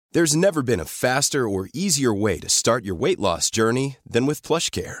There's never been a faster or easier way to start your weight loss journey than with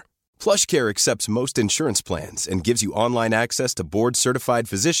PlushCare. PlushCare accepts most insurance plans and gives you online access to board-certified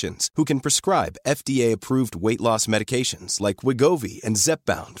physicians who can prescribe FDA-approved weight loss medications like Wegovy and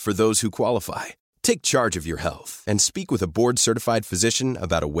Zepbound for those who qualify. Take charge of your health and speak with a board-certified physician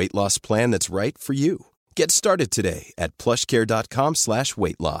about a weight loss plan that's right for you. Get started today at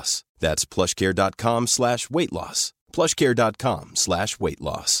plushcare.com/weight-loss. That's plushcare.com/weight-loss.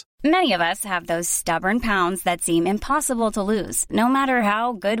 plushcare.com/weight-loss. Many of us have those stubborn pounds that seem impossible to lose, no matter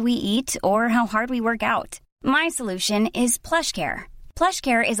how good we eat or how hard we work out. My solution is PlushCare.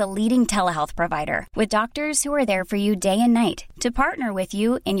 PlushCare is a leading telehealth provider with doctors who are there for you day and night to partner with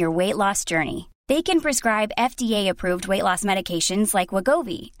you in your weight loss journey. They can prescribe FDA-approved weight loss medications like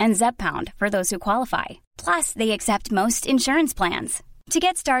Wegovy and Zepbound for those who qualify. Plus, they accept most insurance plans. To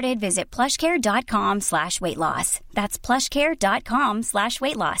get started, visit plushcare.com/weight-loss. That's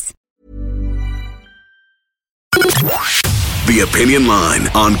plushcare.com/weight-loss. The Opinion Line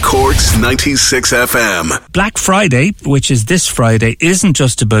on Cork's 96 FM. Black Friday, which is this Friday, isn't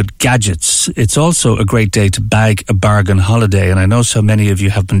just about gadgets. It's also a great day to bag a bargain holiday. And I know so many of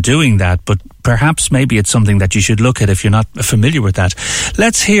you have been doing that, but perhaps maybe it's something that you should look at if you're not familiar with that.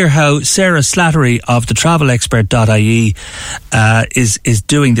 Let's hear how Sarah Slattery of the travelexpert.ie is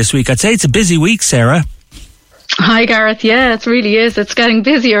doing this week. I'd say it's a busy week, Sarah. Hi, Gareth. Yeah, it really is. It's getting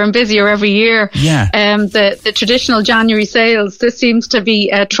busier and busier every year. Yeah. The traditional January sales, this seems to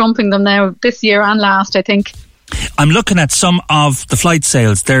be trumping them now this year and last, I think. I'm looking at some of the flight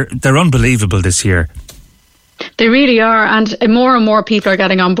sales. They're unbelievable this year. They really are, and more people are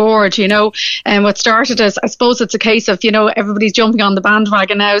getting on board, you know. And what started as, I suppose it's a case of, you know, everybody's jumping on the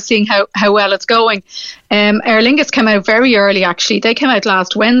bandwagon now, seeing how well it's going. Aer Lingus came out very early, actually. They came out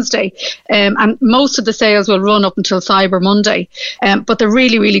last Wednesday, and most of the sales will run up until Cyber Monday. But they're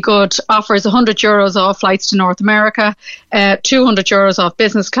really, really good. Offers €100 off flights to North America, €200 off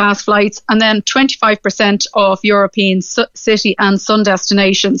business class flights, and then 25% off European city and sun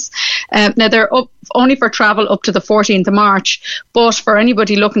destinations. Now, they're up only for travel up to the 14th of March, but for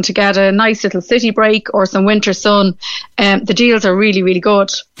anybody looking to get a nice little city break or some winter sun, the deals are really, really good.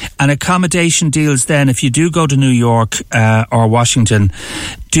 And accommodation deals then, if you do go to New York or Washington,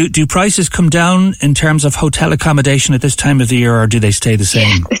 do prices come down in terms of hotel accommodation at this time of the year, or do they stay the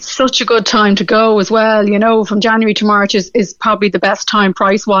same? It's such a good time to go as well. You know, from January to March is probably the best time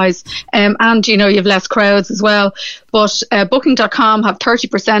price-wise. And, you know, you have less crowds as well. But Booking.com have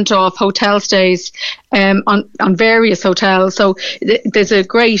 30% off hotel stays on various hotels. So there's a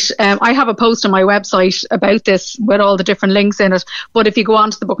great... I have a post on my website about this with all the different links in it. But if you go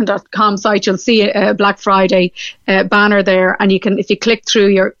onto the Booking.com site, you'll see a Black Friday banner there. And you can, if you click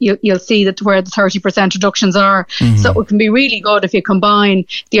through, you'll see that where the 30% reductions are. Mm-hmm. So it can be really good if you combine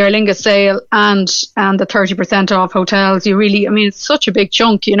the Aer Lingus sale and the 30% off hotels. You really... I mean, it's such a big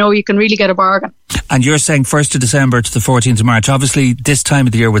chunk, you know, you can really get a bargain. And you're saying 1st of December to the 14th of March. Obviously, this time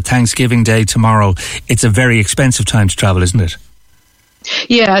of the year with Thanksgiving Day tomorrow, it's a very expensive time to travel, isn't it?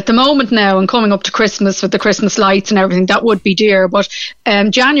 Yeah, at the moment now, and coming up to Christmas with the Christmas lights and everything, that would be dear. But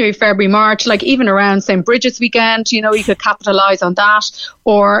January, February, March, like even around St. Bridget's weekend, you know, you could capitalise on that.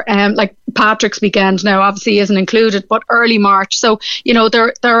 Or like Patrick's weekend now obviously isn't included, but early March. So, you know,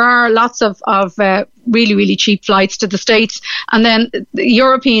 there are lots of really, really cheap flights to the States. And then the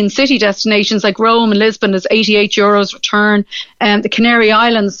European city destinations like Rome and Lisbon is €88 return. And the Canary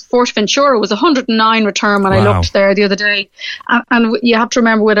Islands, Fuerteventura was 109 return when I looked there the other day. And you have to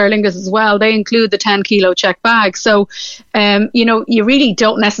remember with Aer Lingus as well, they include the 10 kilo check bag. So, you know, you really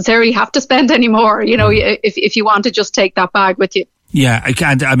don't necessarily have to spend any more, you know, if you want to just take that bag with you. Yeah,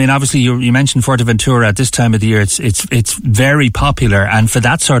 I mean, obviously, you mentioned Fuerteventura at this time of the year. It's very popular, and for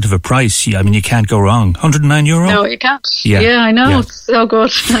that sort of a price, I mean, you can't go wrong. €109? No, you can't. Yeah, I know. Yeah. It's so good.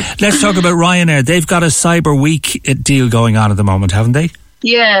 Let's talk about Ryanair. They've got a Cyber Week deal going on at the moment, haven't they?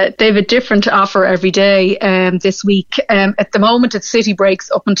 Yeah, they have a different offer every day this week. At the moment, it's city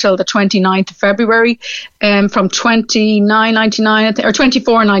breaks up until the 29th of February from $29.99 or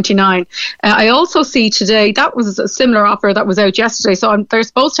 $24.99. I also see today, that was a similar offer that was out yesterday. So they're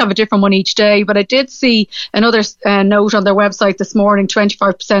supposed to have a different one each day. But I did see another note on their website this morning,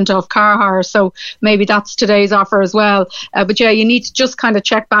 25% off car hire. So maybe that's today's offer as well. But yeah, you need to just kind of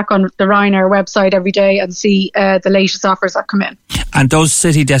check back on the Ryanair website every day and see the latest offers that come in. And those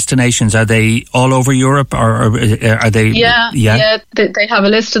city destinations, are they all over Europe, or are they? Yeah. They have a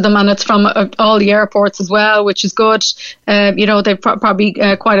list of them, and it's from all the airports as well, which is good. They've probably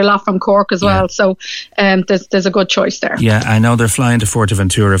quite a lot from Cork as well, so there's a good choice there. Yeah, I know they're flying to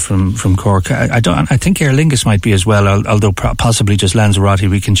Fuerteventura from Cork. I think Aer Lingus might be as well, although possibly just Lanzarote.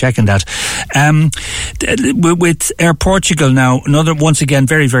 We can check on that. With Air Portugal now, once again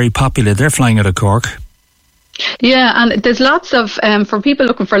very, very popular. They're flying out of Cork. Yeah, and there's lots of, for people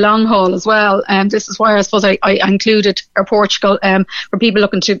looking for long haul as well, this is why I suppose I included Air Portugal, for people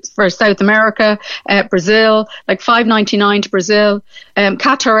looking for South America, Brazil, like $5.99 to Brazil,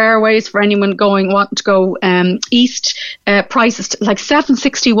 Qatar Airways for anyone wanting to go east, prices like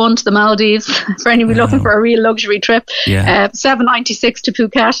 $7.61 to the Maldives for anyone looking for a real luxury trip, $7.96 to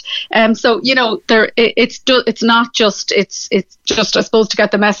Phuket. So it's not just it's just, I suppose, to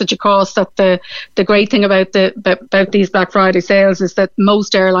get the message across that the great thing about these Black Friday sales is that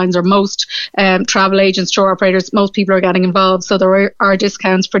most airlines or most travel agents, tour operators, most people are getting involved, so there are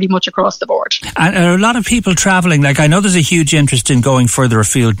discounts pretty much across the board. And are a lot of people travelling? Like, I know there's a huge interest in going further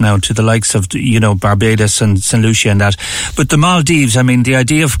afield now to the likes of Barbados and St. Lucia and that, but the Maldives, I mean, the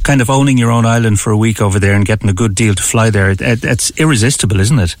idea of kind of owning your own island for a week over there and getting a good deal to fly there, it's irresistible,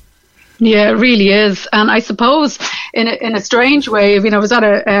 isn't it? Yeah, it really is. And I suppose in a strange way, I was at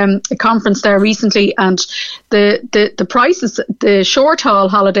a conference there recently, and the prices, the short haul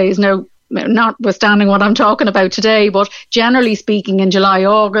holidays now, notwithstanding what I'm talking about today, but generally speaking, in July,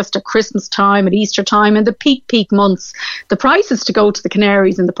 August, at Christmas time, at Easter time, in the peak months, the prices to go to the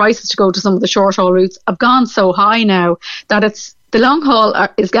Canaries and the prices to go to some of the short haul routes have gone so high now that the long haul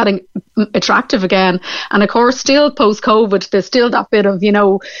is getting attractive again. And of course, still post-COVID, there's still that bit of,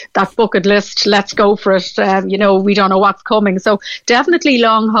 that bucket list, let's go for it. We don't know what's coming. So definitely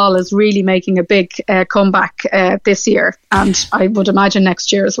long haul is really making a big comeback this year. And I would imagine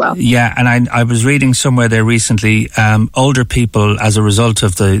next year as well. Yeah, and I was reading somewhere there recently, older people, as a result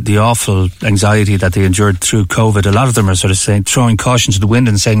of the awful anxiety that they endured through COVID, a lot of them are sort of throwing caution to the wind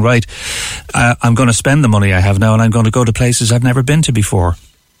and saying, right, I'm going to spend the money I have now and I'm going to go to places I've never been to before.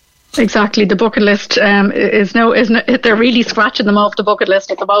 Exactly, the bucket list they're really scratching them off the bucket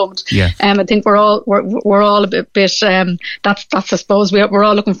list at the moment. Yeah. I think we're all a bit that's I suppose we're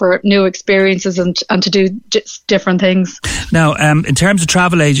all looking for new experiences and to do different things. Now, in terms of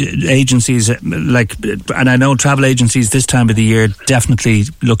travel agencies, and I know travel agencies this time of the year definitely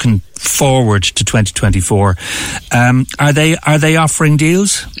looking forward to 2024. Are they offering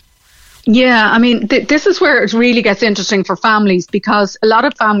deals? Yeah, I mean, this is where it really gets interesting for families, because a lot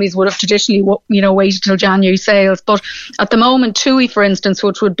of families would have traditionally, waited till January sales. But at the moment, TUI, for instance,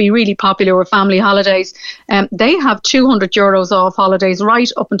 which would be really popular with family holidays, they have €200 off holidays right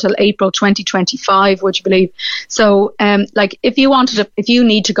up until April 2025, would you believe? So, if you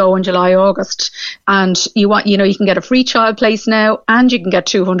need to go in July, August, and you can get a free child place now, and you can get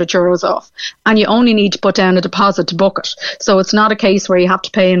 €200 off, and you only need to put down a deposit to book it. So it's not a case where you have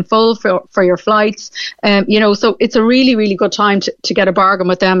to pay in full for your flights, so it's a really, really good time to get a bargain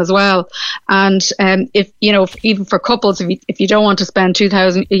with them as well. And if even for couples, if you don't want to spend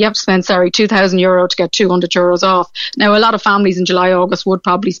 €2,000 to get €200 off. Now, a lot of families in July, August would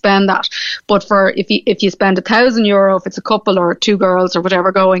probably spend that, but if you spend €1,000, if it's a couple or two girls or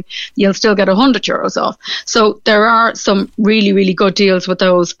whatever going, you'll still get €100 off. So there are some really, really good deals with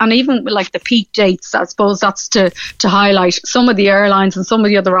those. And even like the peak dates, I suppose that's to highlight some of the airlines and some of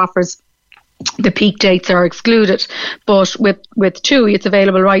the other offers. The peak dates are excluded, but with TUI, it's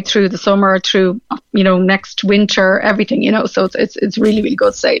available right through the summer, through next winter, everything. So it's really, really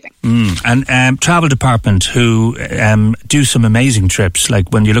good saving. And travel department who do some amazing trips. Like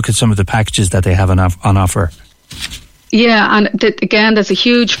when you look at some of the packages that they have on offer. Yeah, and again, there's a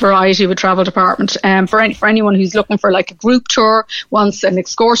huge variety with travel department. For anyone who's looking for like a group tour, wants an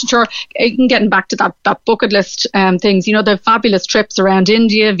excursion tour, even getting back to that bucket list things. They have fabulous trips around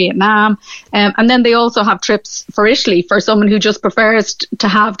India, Vietnam, and then they also have trips for Italy for someone who just prefers to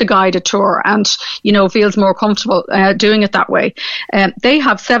have the guided tour and feels more comfortable doing it that way. They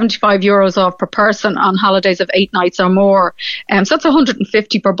have €75 off per person on holidays of 8 nights or more. So that's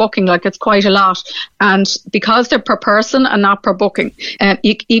 $150 per booking. Like, it's quite a lot, and because they're per person and not per booking.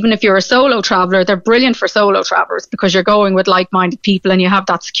 Even if you're a solo traveller, they're brilliant for solo travellers because you're going with like-minded people and you have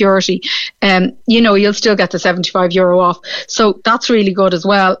that security. You'll still get the €75 off. So that's really good as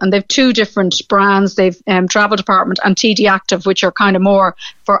well. And they've 2 different brands. They've Travel Department and TD Active, which are kind of more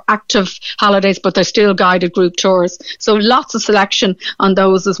for active holidays, but they're still guided group tours. So lots of selection on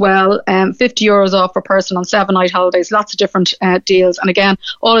those as well. €50 off per person on 7-night holidays. Lots of different deals. And again,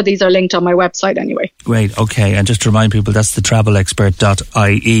 all of these are linked on my website anyway. Great. Okay. And just to remind people, that's the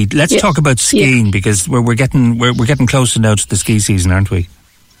travelexpert.ie. Let's talk about skiing, because we're getting closer now to the ski season, aren't we?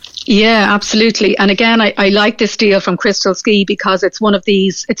 Yeah, absolutely. And again, I like this deal from Crystal Ski because it's one of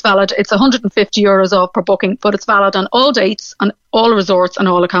these, it's valid, it's €150 off per booking, but it's valid on all dates, on all resorts and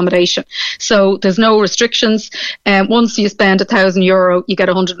all accommodation. So there's no restrictions. Once you spend €1,000, you get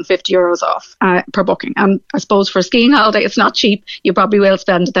 €150 off per booking. And I suppose for a skiing holiday, it's not cheap. You probably will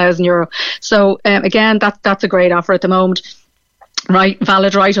spend €1,000. So again, that's a great offer at the moment. Right,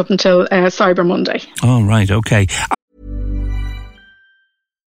 valid right up until Cyber Monday. Oh, right, okay.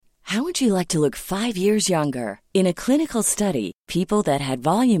 How would you like to look 5 years younger? In a clinical study, people that had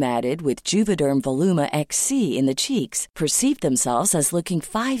volume added with Juvederm Voluma XC in the cheeks perceived themselves as looking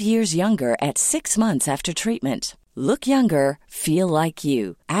 5 years younger at 6 months after treatment. Look younger, feel like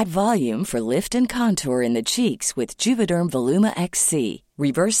you. Add volume for lift and contour in the cheeks with Juvederm Voluma XC.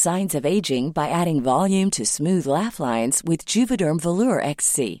 Reverse signs of aging by adding volume to smooth laugh lines with Juvederm Volure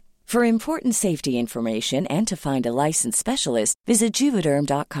XC. For important safety information and to find a licensed specialist, visit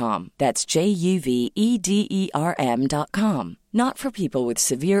Juvederm.com. That's JUVEDERM.com. Not for people with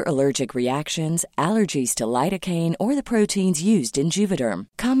severe allergic reactions, allergies to lidocaine, or the proteins used in Juvederm.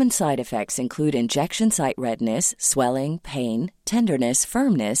 Common side effects include injection site redness, swelling, pain, tenderness,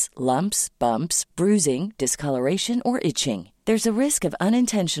 firmness, lumps, bumps, bruising, discoloration, or itching. There's a risk of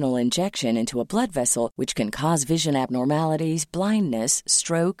unintentional injection into a blood vessel, which can cause vision abnormalities, blindness,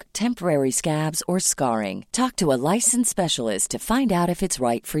 stroke, temporary scabs, or scarring. Talk to a licensed specialist to find out if it's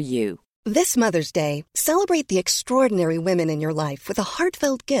right for you. This Mother's Day, celebrate the extraordinary women in your life with a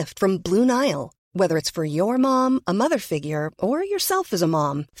heartfelt gift from Blue Nile. Whether it's for your mom, a mother figure, or yourself as a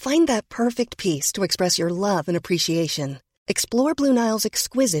mom, find that perfect piece to express your love and appreciation. Explore Blue Nile's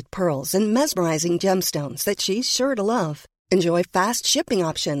exquisite pearls and mesmerizing gemstones that she's sure to love. Enjoy fast shipping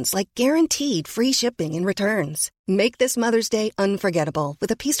options like guaranteed free shipping and returns. Make this Mother's Day unforgettable with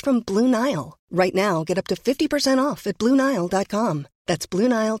a piece from Blue Nile. Right now, get up to 50% off at BlueNile.com. That's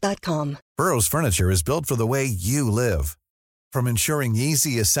BlueNile.com. Burrow's furniture is built for the way you live. From ensuring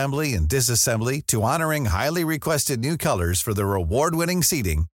easy assembly and disassembly to honoring highly requested new colors for their award-winning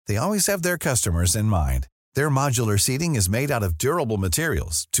seating, they always have their customers in mind. Their modular seating is made out of durable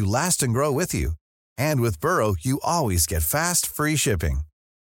materials to last and grow with you. And with Burrow, you always get fast, free shipping.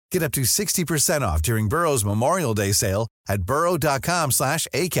 Get up to 60% off during Burrow's Memorial Day sale at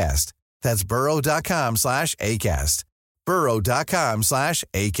burrow.com/ACAST. That's burrow.com/ACAST.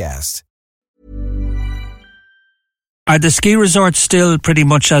 burrow.com/ACAST. Are the ski resorts still pretty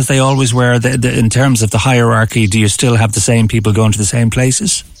much as they always were in terms of the hierarchy? Do you still have the same people going to the same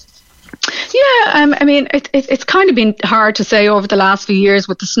places? Yeah, I mean, it's kind of been hard to say over the last few years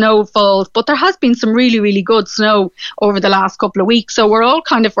with the snowfalls, but there has been some really, really good snow over the last couple of weeks. So we're a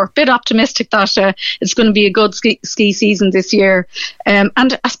bit optimistic that it's going to be a good ski season this year. And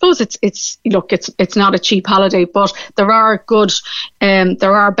I suppose it's not a cheap holiday, but there are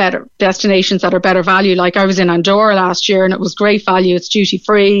better destinations that are better value. Like I was in Andorra last year and it was great value. It's duty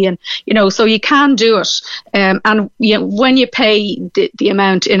free, and so you can do it. And when you pay the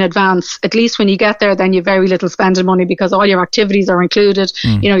amount in advance, at least when you get there, then you've very little spending money because all your activities are included.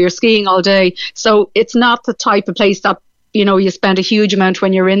 You're skiing all day. So it's not the type of place that, you spend a huge amount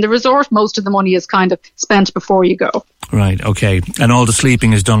when you're in the resort. Most of the money is kind of spent before you go. Right, okay. And all the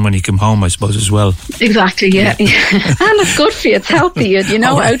sleeping is done when you come home, I suppose, as well. Exactly, yeah. And it's good for you. It's healthy,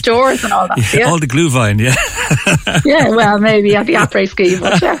 outdoors and all that. Yeah. All the Glühwein, yeah. Yeah, well, maybe at the après ski,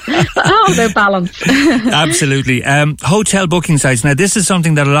 but yeah. They're balanced. Absolutely. Hotel booking sites. Now, this is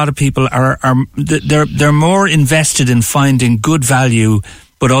something that a lot of people they're more invested in finding good value,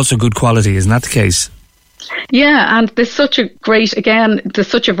 but also good quality. Isn't that the case? Yeah, and there's such a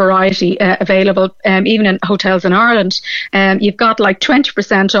variety available, even in hotels in Ireland. You've got like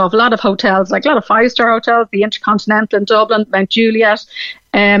 20% off a lot of hotels, like a lot of 5-star hotels, the Intercontinental in Dublin, Mount Juliet,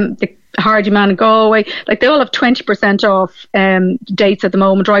 the Hardyman in Galway, like they all have 20% off dates at the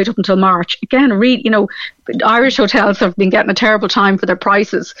moment, right up until March. Again, Irish hotels have been getting a terrible time for their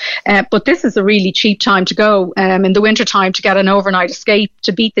prices, but this is a really cheap time to go in the winter time to get an overnight escape,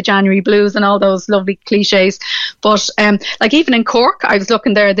 to beat the January blues and all those lovely cliches. But like even in Cork, I was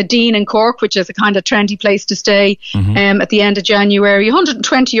looking there, the Dean in Cork, which is a kind of trendy place to stay at the end of January,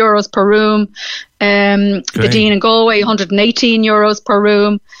 €120 per room. The Dean in Galway, €118 per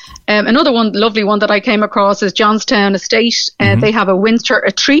room. Another lovely one that I came across is Johnstown Estate. They have a winter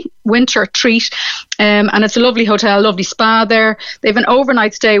treat, and it's a lovely hotel, lovely spa there. They have an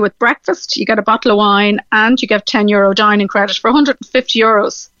overnight stay with breakfast. You get a bottle of wine and you get €10 dining credit for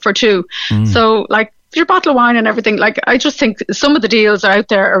 €150 for two. So like your bottle of wine and everything. Like, I just think some of the deals out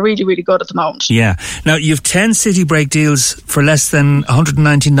there are really, really good at the moment. Yeah. Now, you've 10 city break deals for less than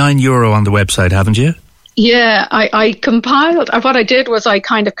 €199 on the website, haven't you? Yeah, I compiled, what I did was I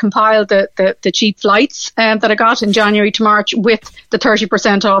kind of compiled the cheap flights that I got in January to March with the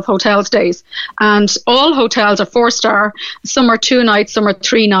 30% off hotel stays. And all hotels are 4-star. Some are 2 nights, some are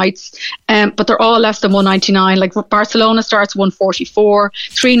 3 nights, but they're all less than $199. Like Barcelona starts $144,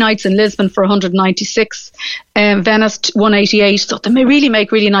 3 nights in Lisbon for $196, Venice $188. So they may really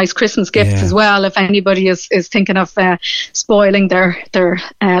make really nice Christmas gifts as well if anybody is thinking of spoiling their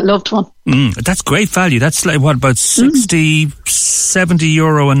loved one. That's great value. That's like, what, about 60,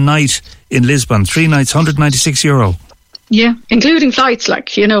 €70 a night in Lisbon. 3 nights, €196. Yeah, including flights,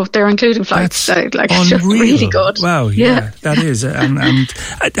 like, you know, they're including flights. Like, it's just really good. Wow, yeah. That is. And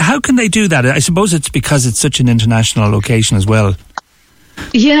how can they do that? I suppose it's because it's such an international location as well.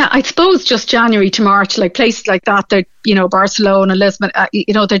 Yeah, I suppose just January to March, like places like that, they're, you know, Barcelona, Lisbon,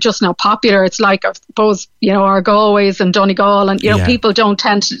 you know, they're just not popular. It's like, I suppose, you know, our Galways and Donegal, and, you know, people don't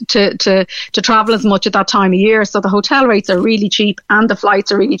tend to travel as much at that time of year. So the hotel rates are really cheap and the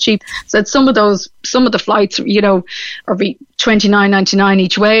flights are really cheap. So some of the flights, you know, are $29.99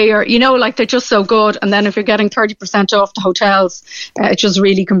 each way, or, you know, like, they're just so good. And then if you're getting 30% off the hotels, it just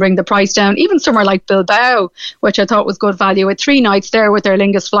really can bring the price down. Even somewhere like Bilbao, which I thought was good value, with 3 nights there with Aer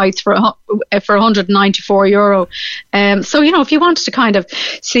Lingus flights for €194. So, you know, if you wanted to kind of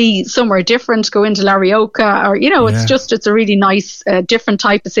see somewhere different, go into La Rioja, or, you know, it's a really nice, different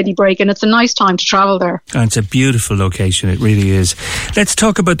type of city break, and it's a nice time to travel there. And it's a beautiful location, it really is. Let's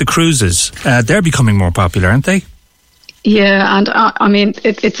talk about the cruises. They're becoming more popular, aren't they? Yeah, and I mean,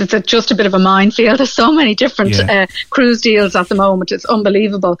 it's just a bit of a minefield. There's so many different cruise deals at the moment. It's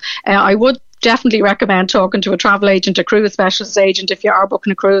unbelievable. I would definitely recommend talking to a travel agent, a cruise specialist agent, if you are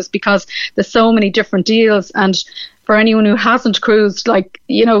booking a cruise, because there's so many different deals. And for anyone who hasn't cruised, like,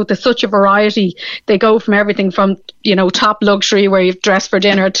 you know, there's such a variety. They go from everything from, you know, top luxury where you've dressed for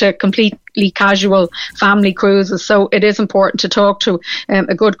dinner to completely casual family cruises. So it is important to talk to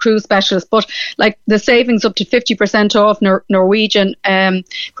a good cruise specialist. But like, the savings up to 50% off Norwegian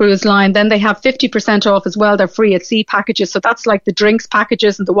cruise line. Then they have 50% off as well. They're free at sea packages. So that's like the drinks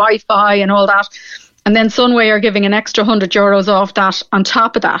packages and the Wi-Fi and all that. And then Sunway are giving an extra €100 off that on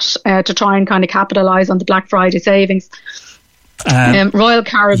top of that to try and kind of capitalise on the Black Friday savings. Royal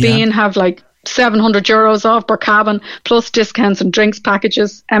Caribbean have like €700 off per cabin, plus discounts and drinks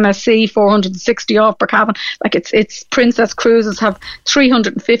packages. MSC $460 off per cabin. Like, it's Princess Cruises have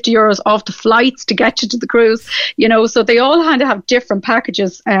 €350 off the flights to get you to the cruise. You know, so they all kind of have different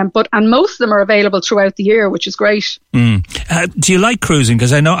packages, and most of them are available throughout the year, which is great. Do you like cruising?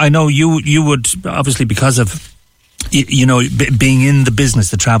 Because I know you would, obviously, because of, you know, being in the business,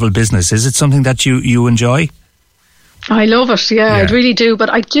 the travel business. Is it something that you enjoy? I love it, yeah, I really do. But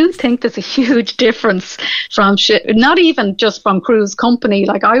I do think there's a huge difference from not even just from cruise company.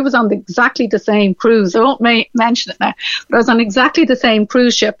 Like, I was on exactly the same cruise. I won't mention it now, but I was on exactly the same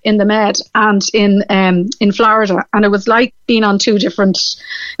cruise ship in the Med and in Florida, and it was like being on two different.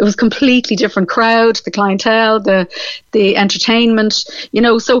 It was completely different crowd, the clientele, the entertainment. You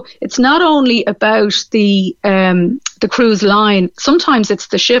know, so it's not only about the cruise line. Sometimes it's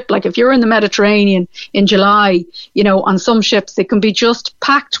the ship. Like, if you're in the Mediterranean in July, you know, on some ships they can be just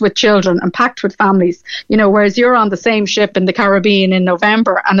packed with children and packed with families, you know, whereas you're on the same ship in the Caribbean in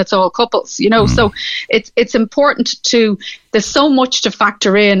November and it's all couples, you know. So it's important there's so much to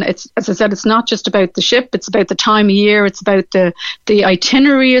factor in. It's, as I said, it's not just about the ship, it's about the time of year, it's about the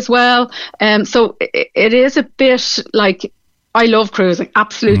itinerary as well. So it is a bit like, I love cruising,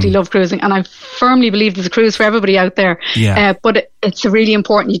 absolutely love cruising, and I firmly believe there's a cruise for everybody out there. But it's really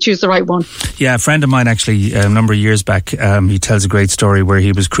important you choose the right one. Yeah, a friend of mine actually, a number of years back, he tells a great story where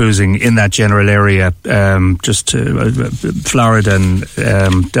he was cruising in that general area, just Florida and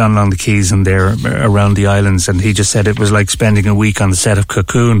down along the Keys and there around the islands, and he just said it was like spending a week on the set of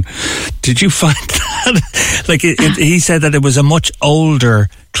Cocoon. Did you find that? Like, he said that it was a much older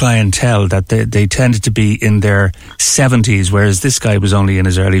clientele, that they tended to be in their 70s, whereas this guy was only in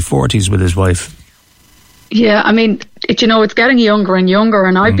his early 40s with his wife. Yeah, I mean, you know, it's getting younger and younger,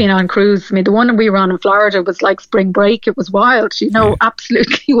 and I've been on cruise. I mean, the one we were on in Florida was like spring break. It was wild, you know,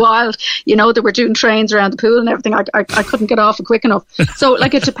 absolutely wild. You know, they were doing trains around the pool and everything. I couldn't get off it quick enough. So,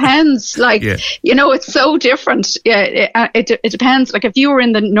 like, it depends. Like, you know, it's so different. Yeah, it depends. Like, if you were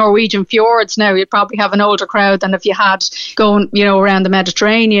in the Norwegian fjords now, you'd probably have an older crowd than if you had going, you know, around the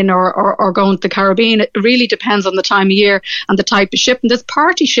Mediterranean or going to the Caribbean. It really depends on the time of year and the type of ship. And there's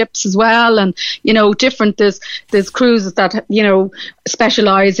party ships as well, and, you know, different. There's cruise cruises that, you know,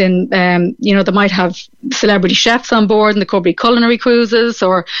 specialise in, you know, they might have celebrity chefs on board, and there could be culinary cruises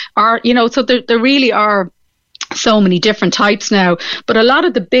or you know, so there really are so many different types now, but a lot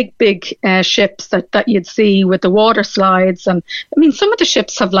of the big ships that you'd see with the water slides, and I mean, some of the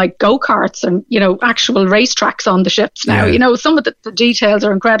ships have like go-karts and, you know, actual racetracks on the ships now. You know, some of the details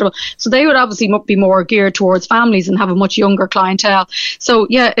are incredible, so they would obviously be more geared towards families and have a much younger clientele. So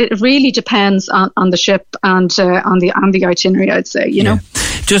yeah, it really depends on the ship and on the itinerary, I'd say, you know.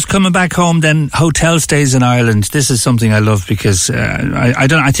 Just coming back home then, hotel stays in Ireland. This is something I love because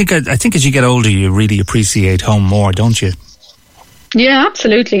I think as you get older you really appreciate home more, don't you? Yeah,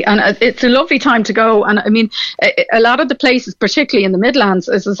 absolutely. And it's a lovely time to go. And I mean, a lot of the places, particularly in the Midlands,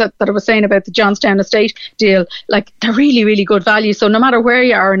 as I said, that I was saying about the Johnstown Estate deal, like they're really, really good value. So no matter where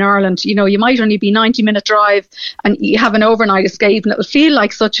you are in Ireland, you know, you might only be 90-minute drive and you have an overnight escape, and it'll feel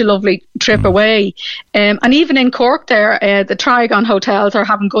like such a lovely trip away. And even in Cork there, the Trigon hotels are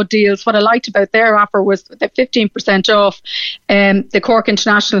having good deals. What I liked about their offer was the 15% off the Cork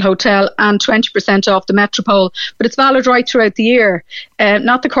International Hotel and 20% off the Metropole. But it's valid right throughout the year.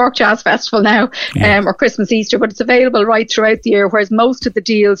 Not the Cork Jazz Festival now, or Christmas, Easter, but it's available right throughout the year, whereas most of the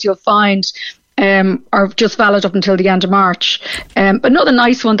deals you'll find are just valid up until the end of March. But another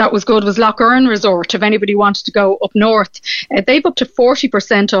nice one that was good was Lough Erne Resort, if anybody wanted to go up north. They've up to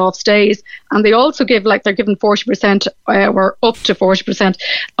 40% off stays, and they also give, like, they're giving 40% or up to 40%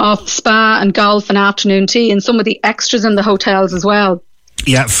 off spa and golf and afternoon tea, and some of the extras in the hotels as well.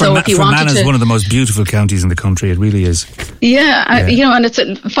 Yeah, Fermanagh is one of the most beautiful counties in the country. It really is. Yeah. You know, and it's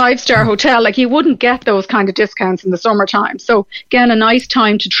a 5-star hotel. Like, you wouldn't get those kind of discounts in the summertime. So again, a nice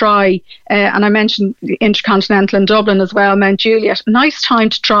time to try. And I mentioned the Intercontinental in Dublin as well, Mount Juliet. A nice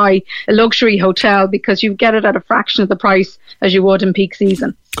time to try a luxury hotel because you get it at a fraction of the price as you would in peak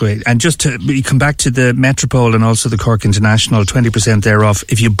season. Great. And just to come back to the Metropole and also the Cork International, 20% thereof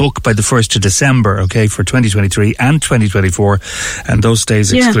if you book by the 1st of December, okay, for 2023 and 2024. And those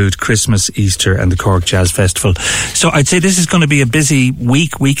days exclude Christmas, Easter and the Cork Jazz Festival. So I'd say this is going to be a busy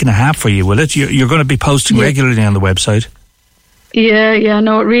week and a half for you, will it? You're going to be posting regularly on the website. Yeah,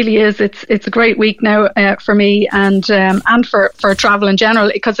 no, it really is. It's a great week now for me and for travel in general,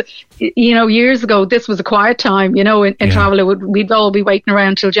 because, you know, years ago this was a quiet time, you know, in travel. We'd all be waiting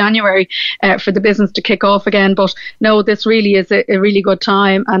around till January for the business to kick off again. But no, this really is a really good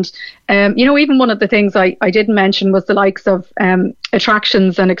time. And you know, even one of the things I didn't mention was the likes of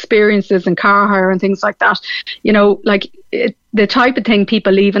attractions and experiences and car hire and things like that. You know, like the type of thing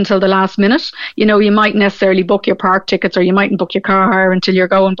people leave until the last minute. You know, you might necessarily book your park tickets or you mightn't book your car hire until you're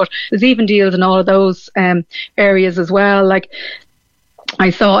going, but there's even deals in all of those areas as well. Like, I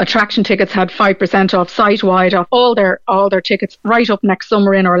saw attraction tickets had 5% off site-wide off all their tickets right up next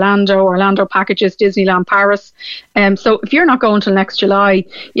summer in Orlando packages, Disneyland Paris. So if you're not going till next July,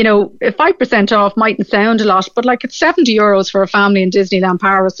 you know, 5% off mightn't sound a lot, but like, it's €70 for a family in Disneyland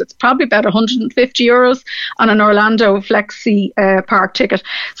Paris. It's probably about €150 on an Orlando Flexi park ticket.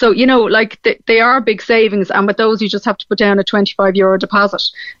 So, you know, like, they are big savings, and with those you just have to put down a €25 deposit.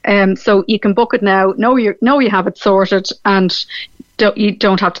 So you can book it now. Know you have it sorted, and you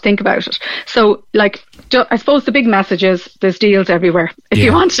don't have to think about it. So, like, I suppose the big message is there's deals everywhere. If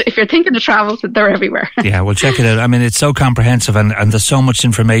you're thinking of travel, they're everywhere. Yeah, well, check it out. I mean, it's so comprehensive, and there's so much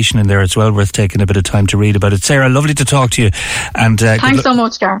information in there. It's well worth taking a bit of time to read about it. Sarah, lovely to talk to you. And thanks so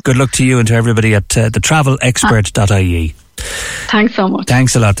much, Gareth. Good luck to you and to everybody at thetravelexpert.ie. Thanks so much.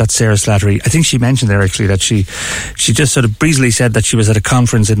 Thanks a lot. That's Sarah Slattery. I think she mentioned there actually that she just sort of breezily said that she was at a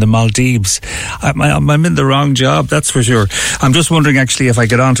conference in the Maldives. I'm in the wrong job, that's for sure. I'm just wondering actually if I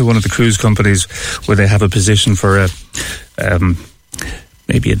get on to one of the cruise companies where they have a position for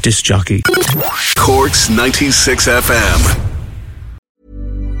maybe a disc jockey. Cork's 96 FM.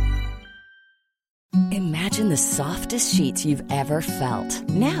 Imagine the softest sheets you've ever felt.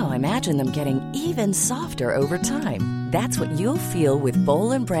 Now imagine them getting even softer over time. That's what you'll feel with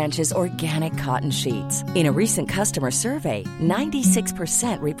Boll & Branch's organic cotton sheets. In a recent customer survey,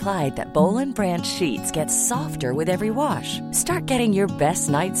 96% replied that Boll & Branch sheets get softer with every wash. Start getting your best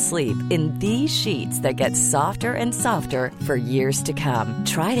night's sleep in these sheets that get softer and softer for years to come.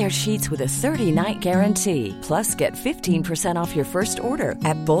 Try their sheets with a 30-night guarantee. Plus, get 15% off your first order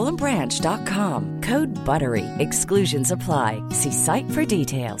at bollandbranch.com. Code BUTTERY. Exclusions apply. See site for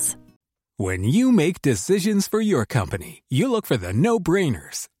details. When you make decisions for your company, you look for the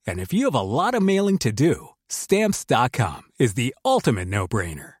no-brainers. And if you have a lot of mailing to do, Stamps.com is the ultimate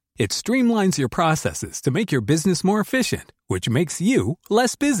no-brainer. It streamlines your processes to make your business more efficient, which makes you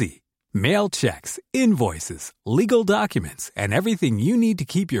less busy. Mail checks, invoices, legal documents, and everything you need to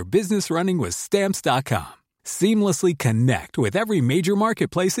keep your business running with Stamps.com. Seamlessly connect with every major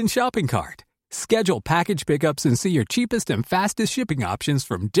marketplace and shopping cart. Schedule package pickups and see your cheapest and fastest shipping options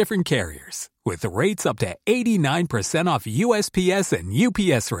from different carriers, with rates up to 89% off USPS and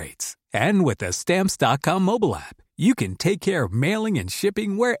UPS rates. And with the Stamps.com mobile app, you can take care of mailing and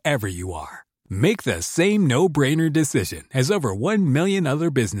shipping wherever you are. Make the same no-brainer decision as over 1 million other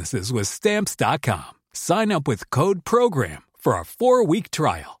businesses with Stamps.com. Sign up with code PROGRAM for a 4-week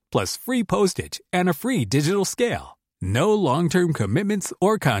trial, plus free postage and a free digital scale. No long-term commitments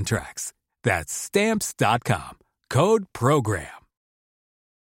or contracts. That's Stamps.com. Code PROGRAM.